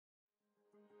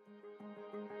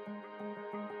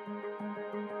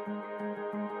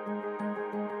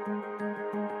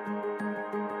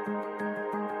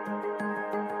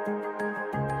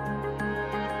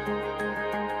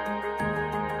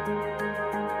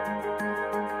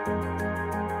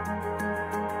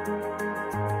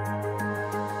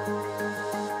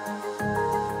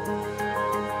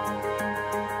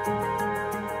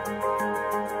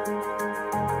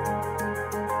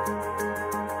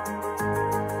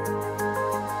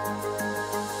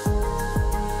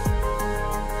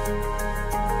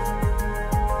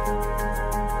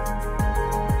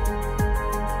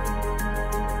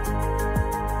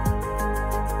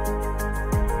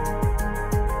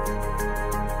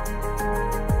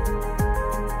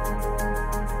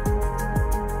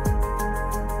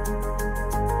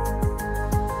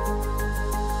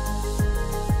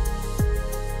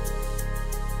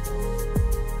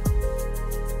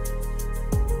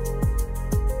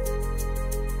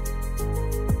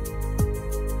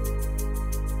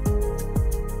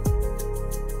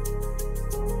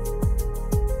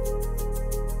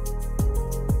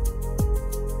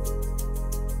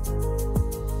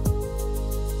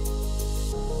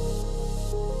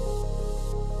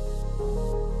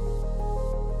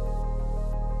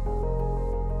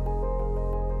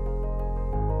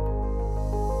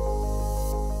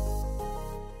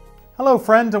Hello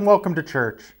friends and welcome to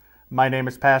church. My name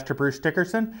is Pastor Bruce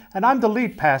Dickerson and I'm the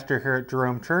lead pastor here at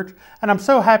Jerome Church, and I'm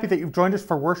so happy that you've joined us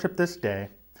for worship this day.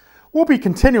 We'll be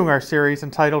continuing our series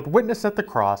entitled Witness at the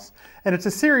Cross, and it's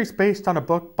a series based on a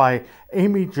book by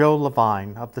Amy Jo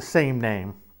Levine of the same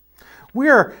name. We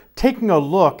are taking a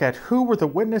look at who were the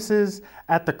witnesses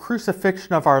at the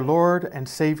crucifixion of our Lord and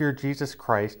Savior Jesus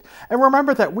Christ. And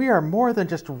remember that we are more than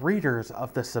just readers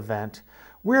of this event.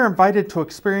 We are invited to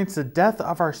experience the death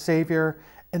of our Savior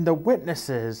and the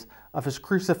witnesses of his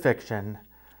crucifixion,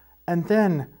 and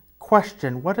then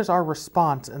question what is our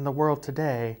response in the world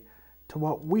today to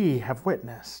what we have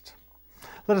witnessed.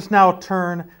 Let us now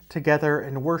turn together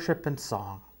in worship and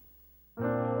song.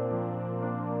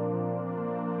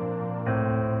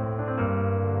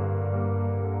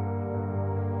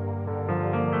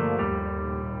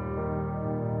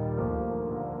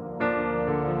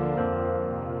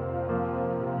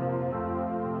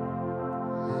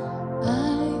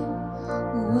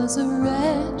 Was a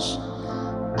wretch,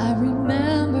 I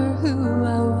remember who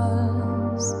I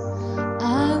was.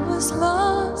 I was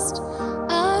lost,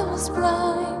 I was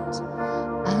blind,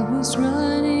 I was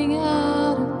running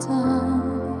out of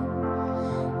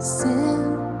time.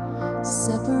 Sin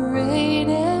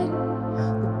separated,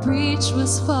 the breach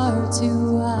was far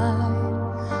too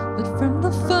wide. But from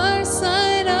the far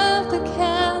side of the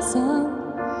chasm,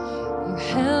 you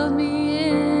held me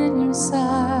in your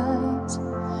sight.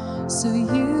 So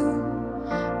you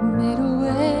made a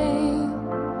way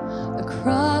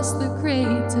across the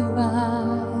great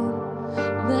divide,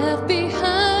 left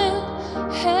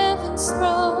behind heaven's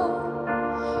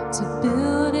throne to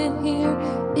build it here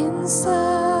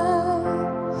inside.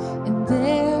 And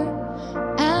there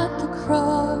at the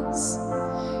cross,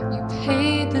 you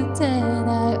paid the debt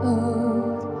I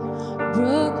owed,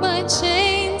 broke my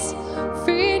chains,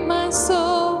 freed my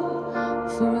soul.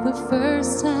 For the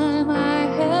first time I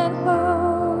had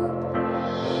hope.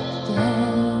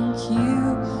 Thank you,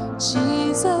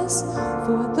 Jesus,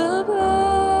 for the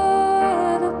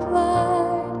blood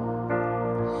applied.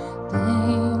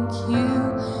 Thank you,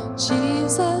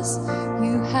 Jesus,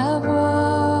 you have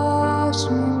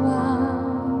washed me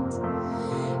white.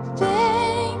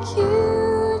 Thank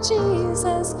you,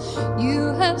 Jesus,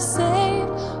 you have saved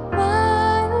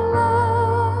my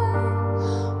life,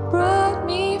 brought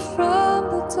me from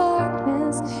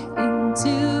darkness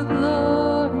into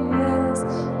glorious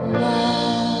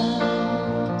light.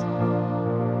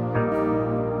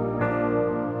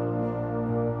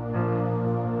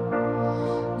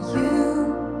 You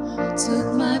took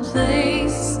my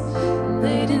place,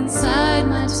 laid inside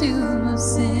my tomb of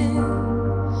sin.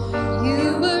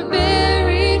 You were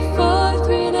buried for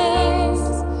 3 days,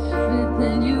 but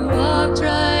then you walked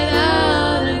right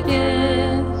out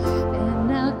again. And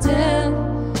now death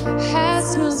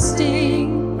has no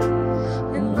sting,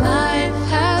 and life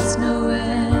has no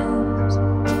end.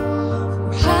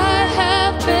 For I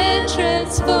have been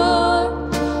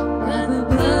transformed by the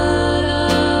blood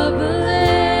of the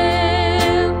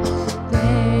Lamb.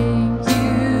 Thank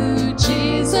you,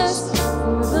 Jesus,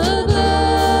 for the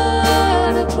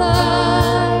blood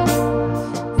applied.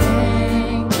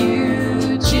 Thank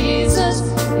you, Jesus,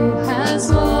 it has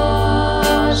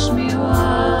washed me white.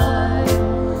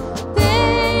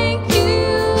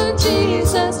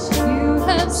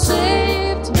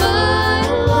 Saved my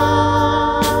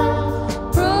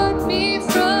life, brought me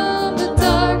from the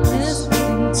darkness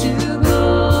into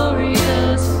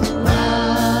glorious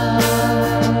light.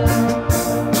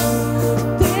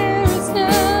 There is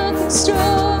nothing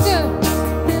stronger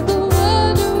than the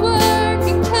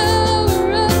wonder-working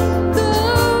power of the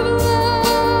blood.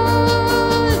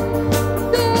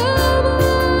 The blood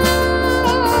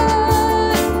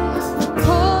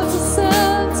calls us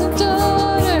sons and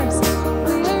daughters.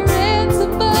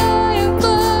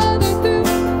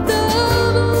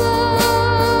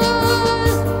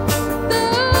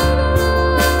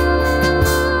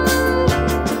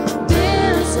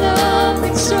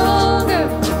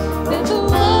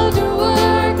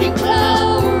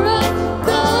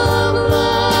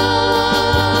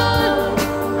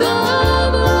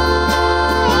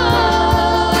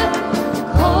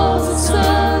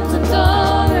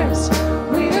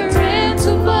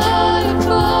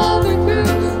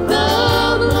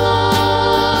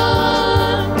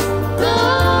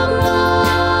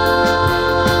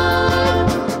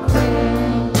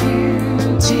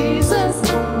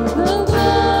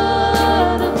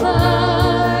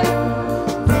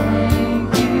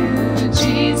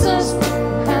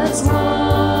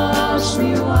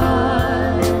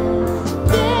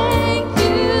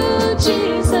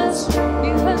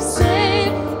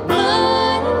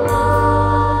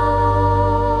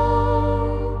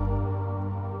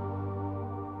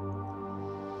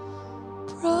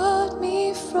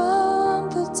 me from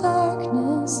the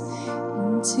darkness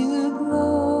into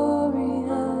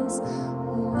glorious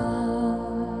light.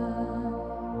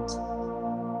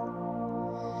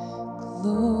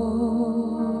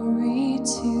 Glory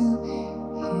to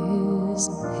his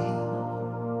name.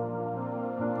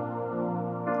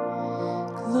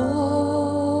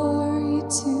 Glory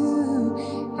to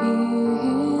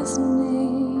his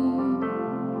name.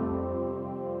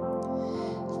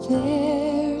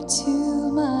 There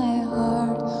to my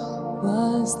heart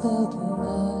was the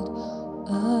blood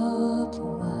applied.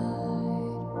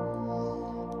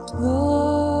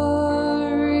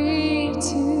 Glory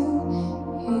to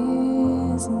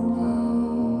his name.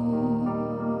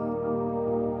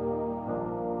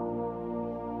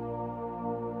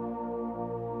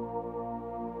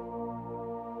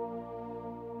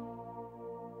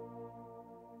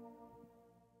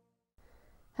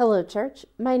 Hello, church.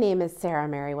 My name is Sarah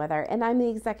Merriweather, and I'm the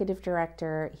Executive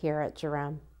Director here at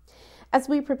Jerome. As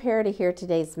we prepare to hear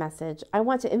today's message, I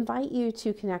want to invite you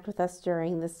to connect with us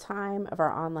during this time of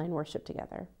our online worship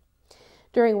together.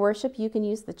 During worship, you can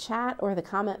use the chat or the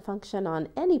comment function on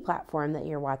any platform that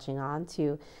you're watching on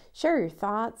to share your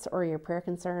thoughts or your prayer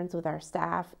concerns with our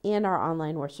staff and our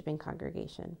online worshiping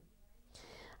congregation.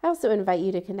 I also invite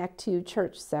you to connect to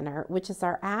Church Center, which is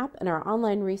our app and our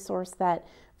online resource that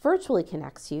virtually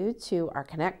connects you to our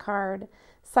Connect card,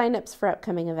 signups for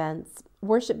upcoming events,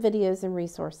 worship videos and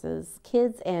resources,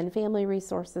 kids and family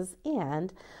resources,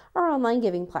 and our online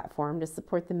giving platform to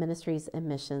support the ministries and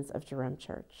missions of Jerome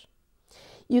Church.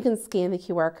 You can scan the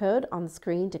QR code on the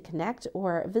screen to connect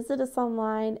or visit us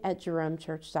online at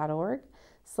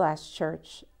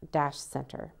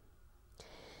jeromechurch.org/church-center.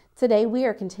 Today, we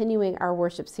are continuing our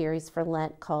worship series for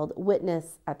Lent called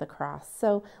Witness at the Cross.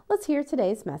 So let's hear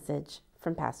today's message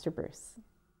from Pastor Bruce.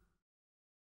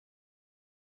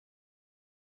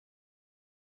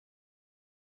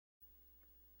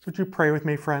 Would you pray with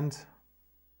me, friends?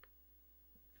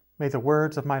 May the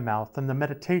words of my mouth and the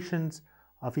meditations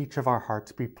of each of our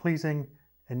hearts be pleasing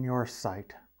in your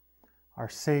sight, our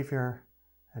Savior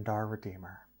and our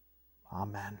Redeemer.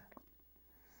 Amen.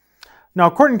 Now,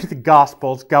 according to the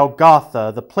Gospels,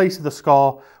 Golgotha, the place of the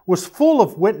skull, was full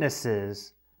of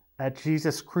witnesses at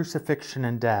Jesus' crucifixion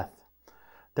and death.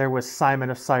 There was Simon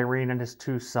of Cyrene and his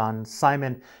 2 sons.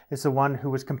 Simon is the one who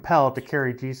was compelled to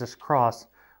carry Jesus' cross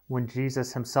when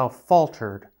Jesus himself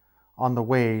faltered on the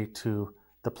way to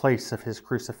the place of his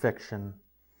crucifixion.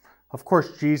 Of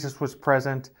course, Jesus was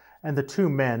present, and the 2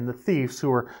 men, the thieves who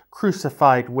were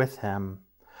crucified with him.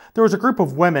 There was a group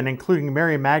of women, including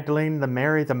Mary Magdalene,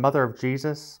 Mary, the mother of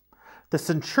Jesus, the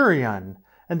centurion,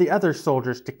 and the other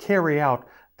soldiers to carry out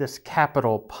this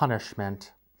capital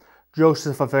punishment.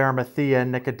 Joseph of Arimathea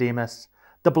and Nicodemus,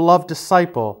 the beloved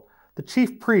disciple, the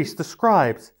chief priests, the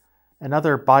scribes, and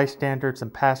other bystanders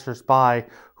and passers-by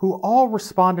who all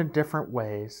respond in different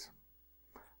ways.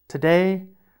 Today,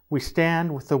 we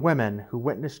stand with the women who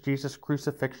witnessed Jesus'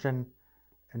 crucifixion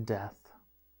and death.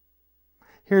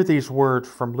 Hear these words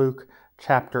from Luke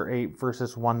chapter 8,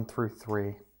 verses 1 through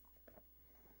 3.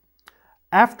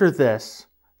 After this,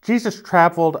 Jesus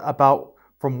traveled about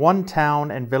from one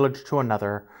town and village to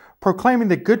another, proclaiming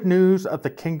the good news of the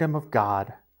kingdom of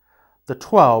God. The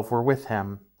 12 were with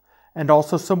him, and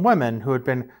also some women who had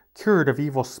been cured of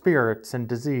evil spirits and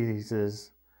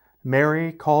diseases.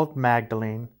 Mary, called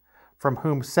Magdalene, from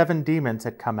whom 7 demons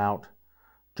had come out.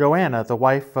 Joanna, the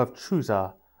wife of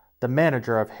Chuza, the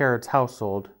manager of Herod's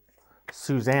household.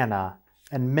 Susanna,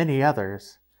 and many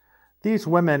others. These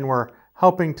women were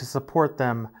helping to support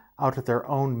them out of their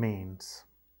own means.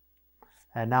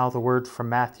 And now the words from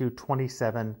Matthew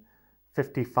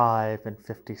 27:55 and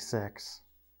 56.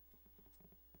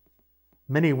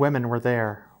 Many women were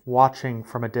there, watching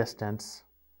from a distance.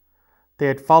 They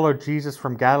had followed Jesus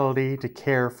from Galilee to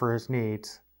care for his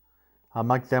needs.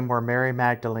 Among them were Mary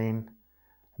Magdalene,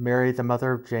 Mary the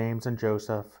mother of James and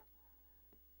Joseph,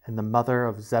 and the mother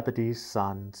of Zebedee's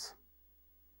sons.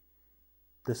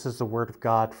 This is the word of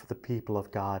God for the people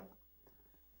of God.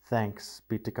 Thanks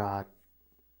be to God.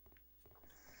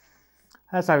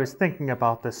 As I was thinking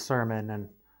about this sermon and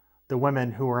the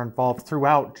women who were involved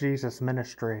throughout Jesus'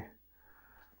 ministry,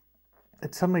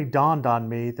 it suddenly dawned on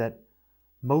me that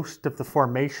most of the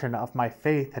formation of my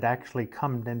faith had actually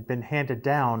come and been handed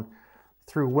down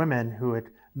through women who had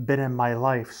been in my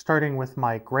life, starting with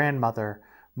my grandmother,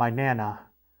 my Nana,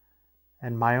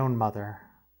 and my own mother.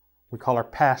 We call her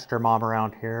Pastor Mom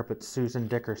around here, but Susan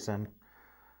Dickerson.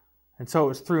 And so it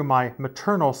was through my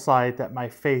maternal side that my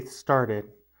faith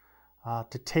started,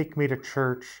 to take me to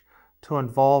church, to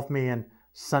involve me in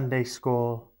Sunday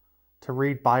school, to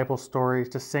read Bible stories,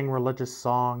 to sing religious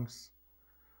songs,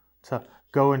 to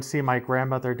go and see my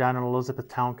grandmother down in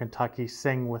Elizabethtown, Kentucky,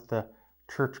 sing with the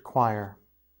church choir.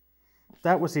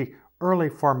 That was the early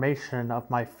formation of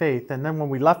my faith. And then when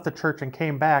we left the church and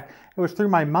came back, it was through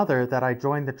my mother that I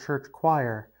joined the church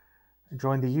choir,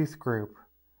 joined the youth group,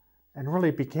 and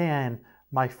really began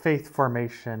my faith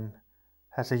formation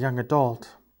as a young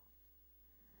adult.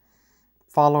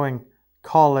 Following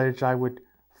college, I would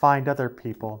find other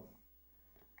people.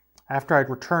 After I'd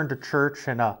returned to church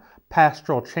in a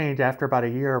pastoral change after about a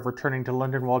year of returning to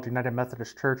Lindenwold United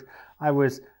Methodist Church, I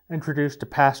was introduced to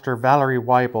Pastor Valerie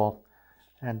Weibel.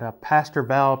 And Pastor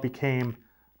Val became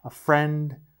a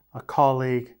friend, a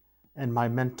colleague, and my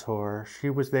mentor.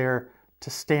 She was there to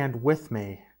stand with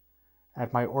me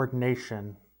at my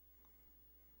ordination,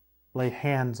 lay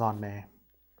hands on me.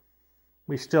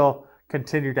 We still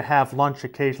continue to have lunch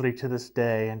occasionally to this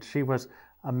day, and she was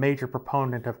a major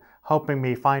proponent of helping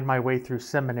me find my way through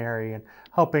seminary and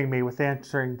helping me with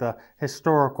answering the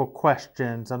historical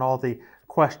questions and all the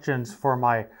questions for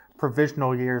my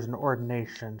provisional years in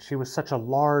ordination. She was such a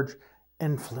large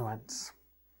influence.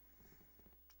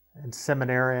 In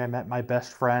seminary, I met my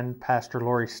best friend, Pastor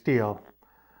Lori Steele,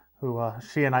 who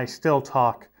she and I still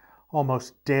talk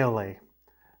almost daily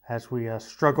as we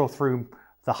struggle through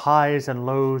the highs and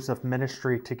lows of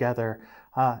ministry together.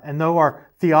 And though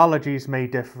our theologies may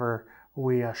differ,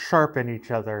 we sharpen each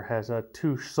other as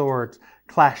two swords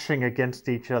clashing against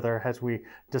each other as we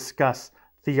discuss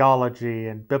theology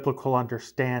and biblical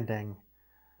understanding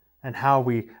and how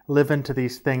we live into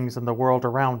these things in the world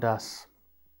around us.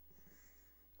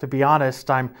 To be honest,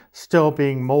 I'm still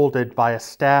being molded by a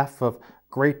staff of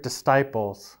great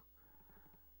disciples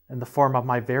in the form of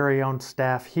my very own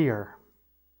staff here,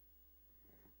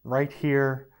 right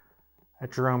here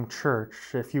at Jerome Church.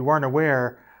 If you weren't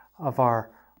aware of our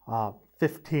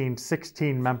 15,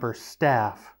 16 member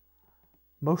staff,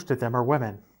 most of them are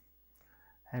women.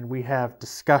 And we have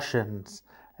discussions,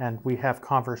 and we have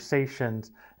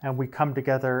conversations, and we come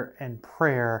together in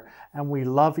prayer, and we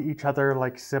love each other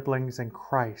like siblings in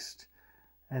Christ.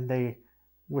 And they,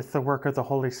 with the work of the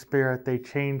Holy Spirit, they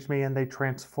change me and they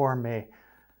transform me,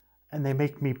 and they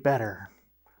make me better.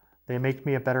 They make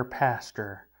me a better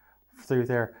pastor through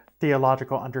their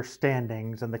theological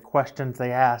understandings and the questions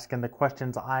they ask and the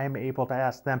questions I am able to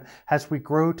ask them as we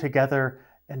grow together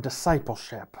in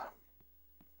discipleship.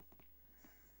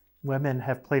 Women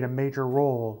have played a major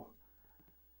role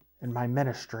in my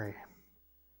ministry,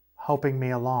 helping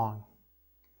me along.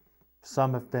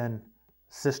 Some have been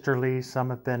sisterly,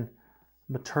 some have been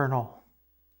maternal.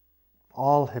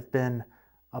 All have been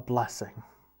a blessing.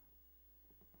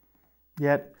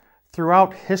 Yet,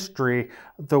 throughout history,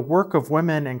 the work of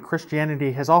women in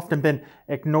Christianity has often been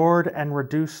ignored and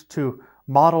reduced to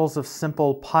models of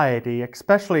simple piety,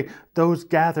 especially those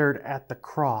gathered at the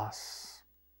cross.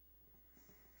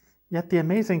 Yet the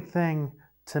amazing thing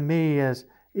to me is,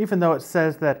 even though it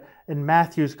says that in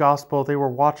Matthew's gospel they were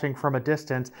watching from a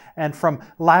distance, and from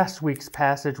last week's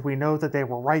passage we know that they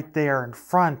were right there in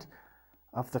front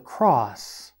of the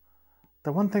cross,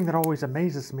 the one thing that always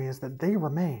amazes me is that they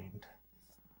remained.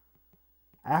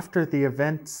 After the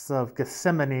events of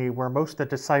Gethsemane, where most of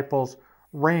the disciples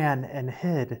ran and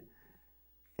hid,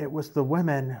 it was the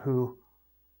women who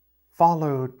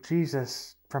followed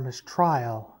Jesus from his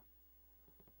trial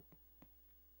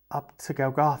up to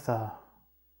Golgotha,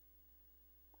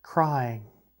 crying,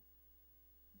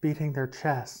 beating their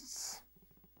chests,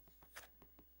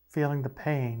 feeling the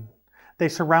pain. They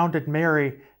surrounded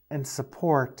Mary in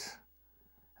support,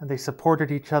 and they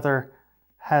supported each other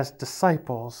as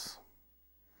disciples.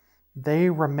 They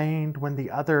remained when the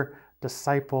other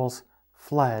disciples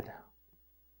fled.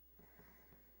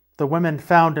 The women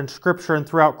found in Scripture and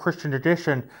throughout Christian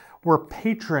tradition were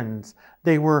patrons.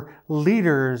 They were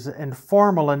leaders in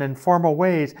formal and informal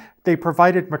ways. They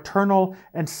provided maternal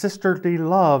and sisterly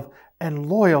love and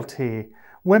loyalty.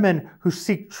 Women who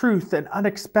seek truth in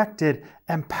unexpected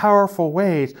and powerful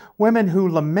ways. Women who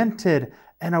lamented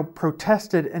and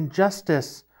protested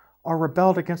injustice or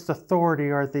rebelled against authority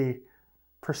or the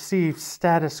perceived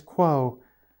status quo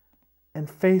in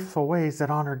faithful ways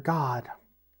that honored God.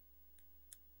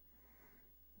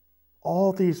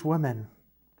 All these women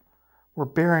were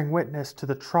bearing witness to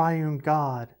the triune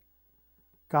God,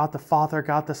 God the Father,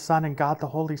 God the Son, and God the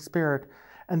Holy Spirit.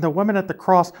 And the women at the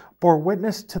cross bore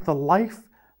witness to the life,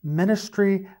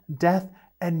 ministry, death,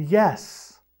 and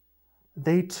yes,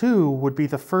 they too would be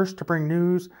the first to bring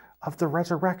news of the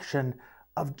resurrection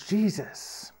of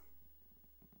Jesus.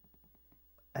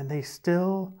 And they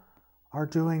still are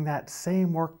doing that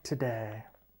same work today.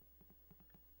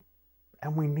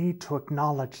 And we need to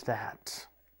acknowledge that.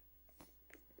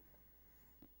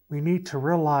 We need to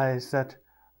realize that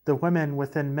the women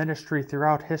within ministry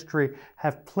throughout history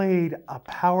have played a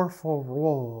powerful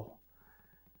role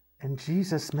in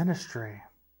Jesus' ministry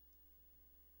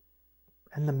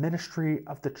and the ministry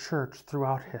of the church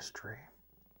throughout history.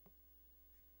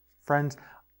 Friends,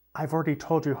 I've already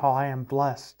told you how I am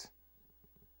blessed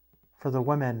for the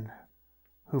women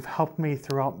who've helped me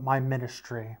throughout my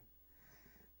ministry,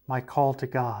 my call to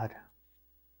God,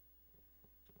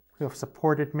 who have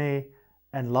supported me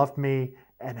and loved me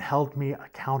and held me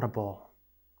accountable,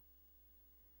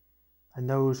 and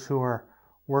those who are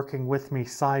working with me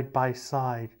side by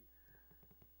side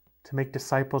to make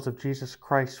disciples of Jesus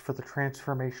Christ for the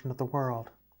transformation of the world.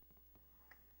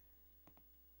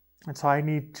 And so I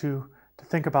need to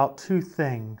think about two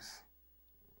things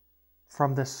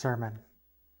from this sermon.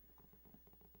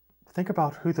 Think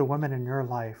about who the women in your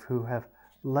life who have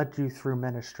led you through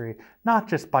ministry, not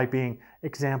just by being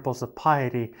examples of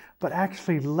piety, but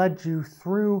actually led you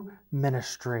through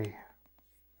ministry,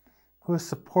 who has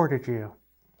supported you,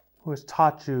 who has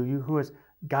taught you, who has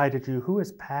guided you, who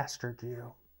has pastored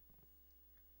you,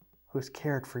 who has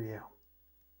cared for you.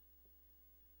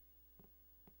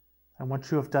 And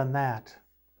once you have done that,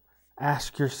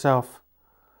 ask yourself,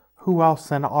 who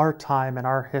else in our time, in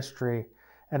our history,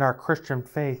 in our Christian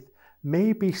faith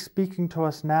may be speaking to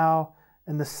us now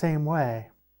in the same way?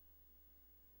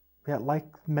 Yet, like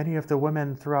many of the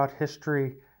women throughout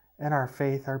history in our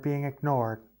faith, are being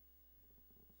ignored.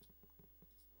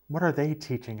 What are they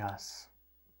teaching us?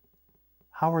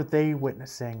 How are they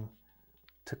witnessing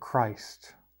to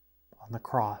Christ on the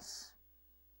cross?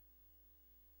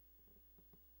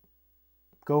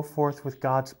 Go forth with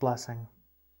God's blessing,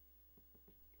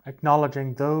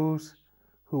 acknowledging those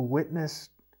who witnessed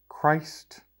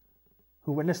Christ,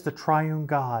 who witnessed the triune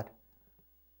God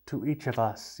to each of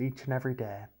us, each and every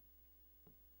day.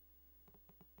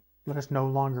 Let us no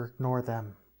longer ignore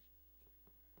them,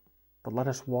 but let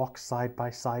us walk side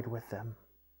by side with them.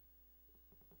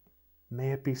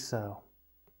 May it be so.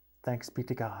 Thanks be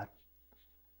to God,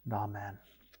 and amen.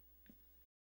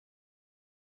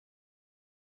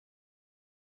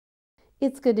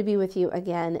 It's good to be with you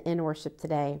again in worship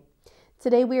today.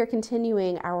 Today we are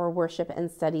continuing our worship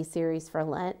and study series for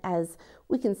Lent as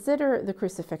we consider the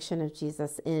crucifixion of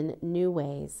Jesus in new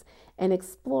ways and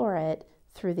explore it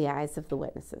through the eyes of the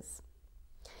witnesses.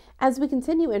 As we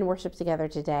continue in worship together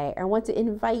today, I want to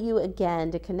invite you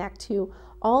again to connect to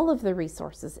all of the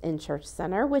resources in Church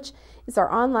Center, which is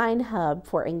our online hub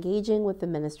for engaging with the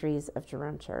ministries of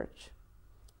Jerome Church.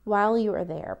 While you are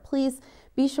there, please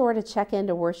be sure to check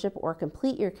into worship or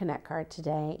complete your Connect card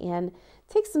today and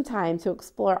take some time to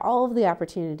explore all of the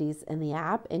opportunities in the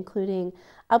app, including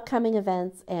upcoming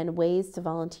events and ways to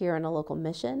volunteer in a local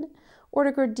mission or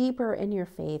to grow deeper in your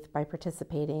faith by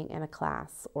participating in a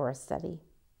class or a study.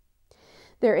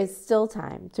 There is still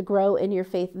time to grow in your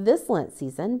faith this Lent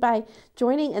season by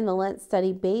joining in the Lent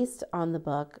study based on the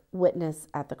book Witness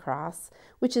at the Cross,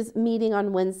 which is meeting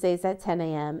on Wednesdays at 10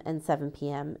 a.m. and 7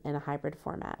 p.m. in a hybrid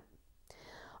format.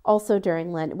 Also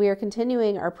during Lent, we are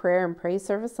continuing our prayer and praise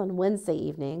service on Wednesday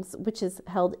evenings, which is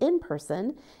held in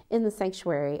person in the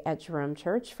sanctuary at Jerome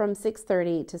Church from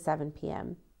 6:30 to 7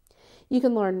 p.m. You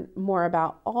can learn more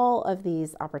about all of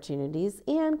these opportunities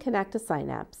and connect to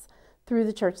signups through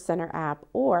the Church Center app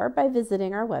or by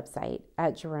visiting our website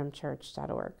at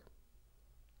jeromechurch.org.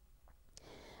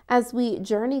 As we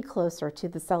journey closer to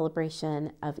the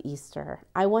celebration of Easter,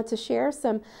 I want to share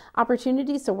some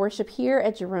opportunities to worship here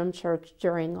at Jerome Church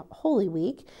during Holy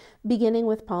Week, beginning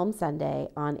with Palm Sunday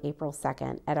on April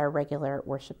 2nd at our regular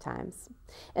worship times.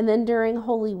 And then during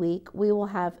Holy Week, we will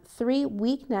have 3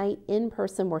 weeknight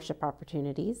in-person worship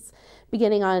opportunities,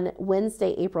 beginning on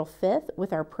Wednesday, April 5th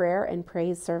with our prayer and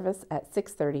praise service at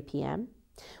 6:30 p.m.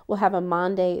 We'll have a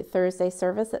Maundy, Thursday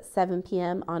service at 7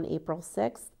 p.m. on April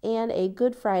 6th and a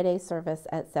Good Friday service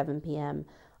at 7 p.m.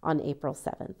 on April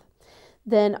 7th.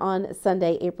 Then on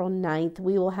Sunday, April 9th,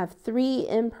 we will have 3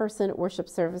 in-person worship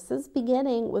services,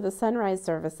 beginning with a sunrise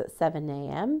service at 7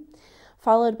 a.m.,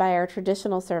 followed by our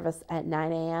traditional service at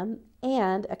 9 a.m.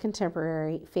 and a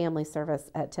contemporary family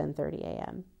service at 10:30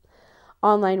 a.m.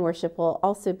 Online worship will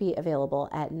also be available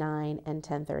at 9 and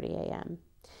 10:30 a.m.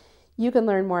 You can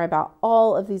learn more about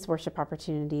all of these worship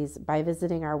opportunities by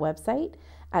visiting our website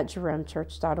at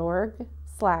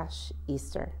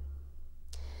jeromechurch.org/Easter.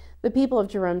 The people of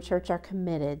Jerome Church are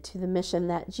committed to the mission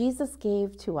that Jesus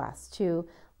gave to us to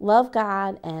love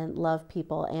God and love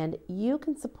people, and you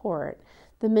can support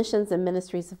the missions and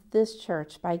ministries of this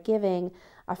church by giving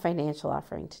a financial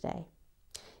offering today.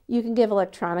 You can give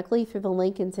electronically through the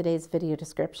link in today's video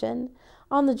description,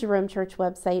 on the Jerome Church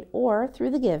website, or through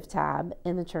the Give tab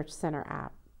in the Church Center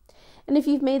app. And if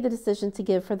you've made the decision to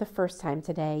give for the first time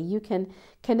today, you can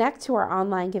connect to our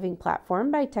online giving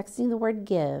platform by texting the word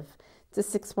GIVE to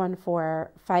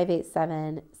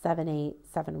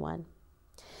 614-587-7871.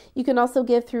 You can also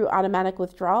give through automatic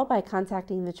withdrawal by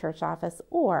contacting the church office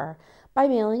or by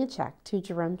mailing a check to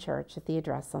Jerome Church at the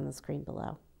address on the screen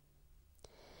below.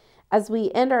 As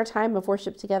we end our time of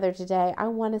worship together today, I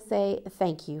want to say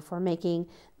thank you for making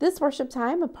this worship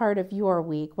time a part of your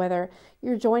week, whether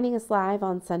you're joining us live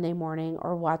on Sunday morning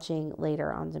or watching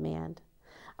later on demand.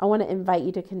 I want to invite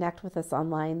you to connect with us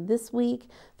online this week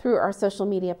through our social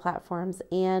media platforms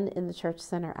and in the Church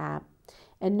Center app.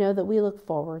 And know that we look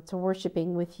forward to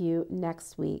worshiping with you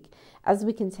next week as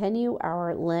we continue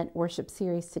our Lent worship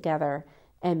series together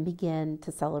and begin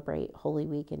to celebrate Holy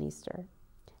Week and Easter.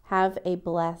 Have a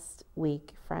blessed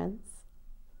week, friends.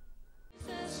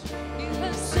 You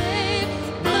have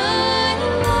saved my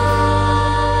life,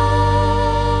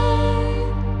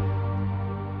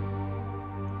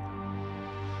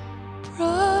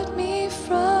 brought me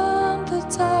from the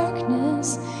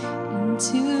darkness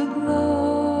into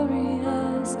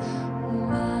glorious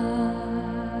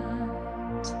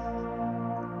light.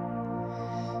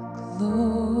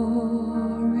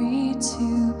 Glory to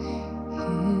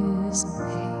His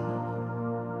name.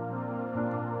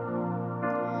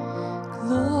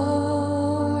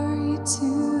 Glory to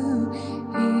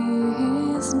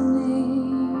His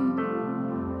name.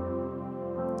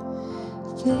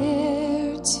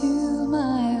 There to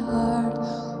my heart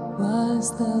was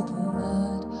the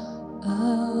blood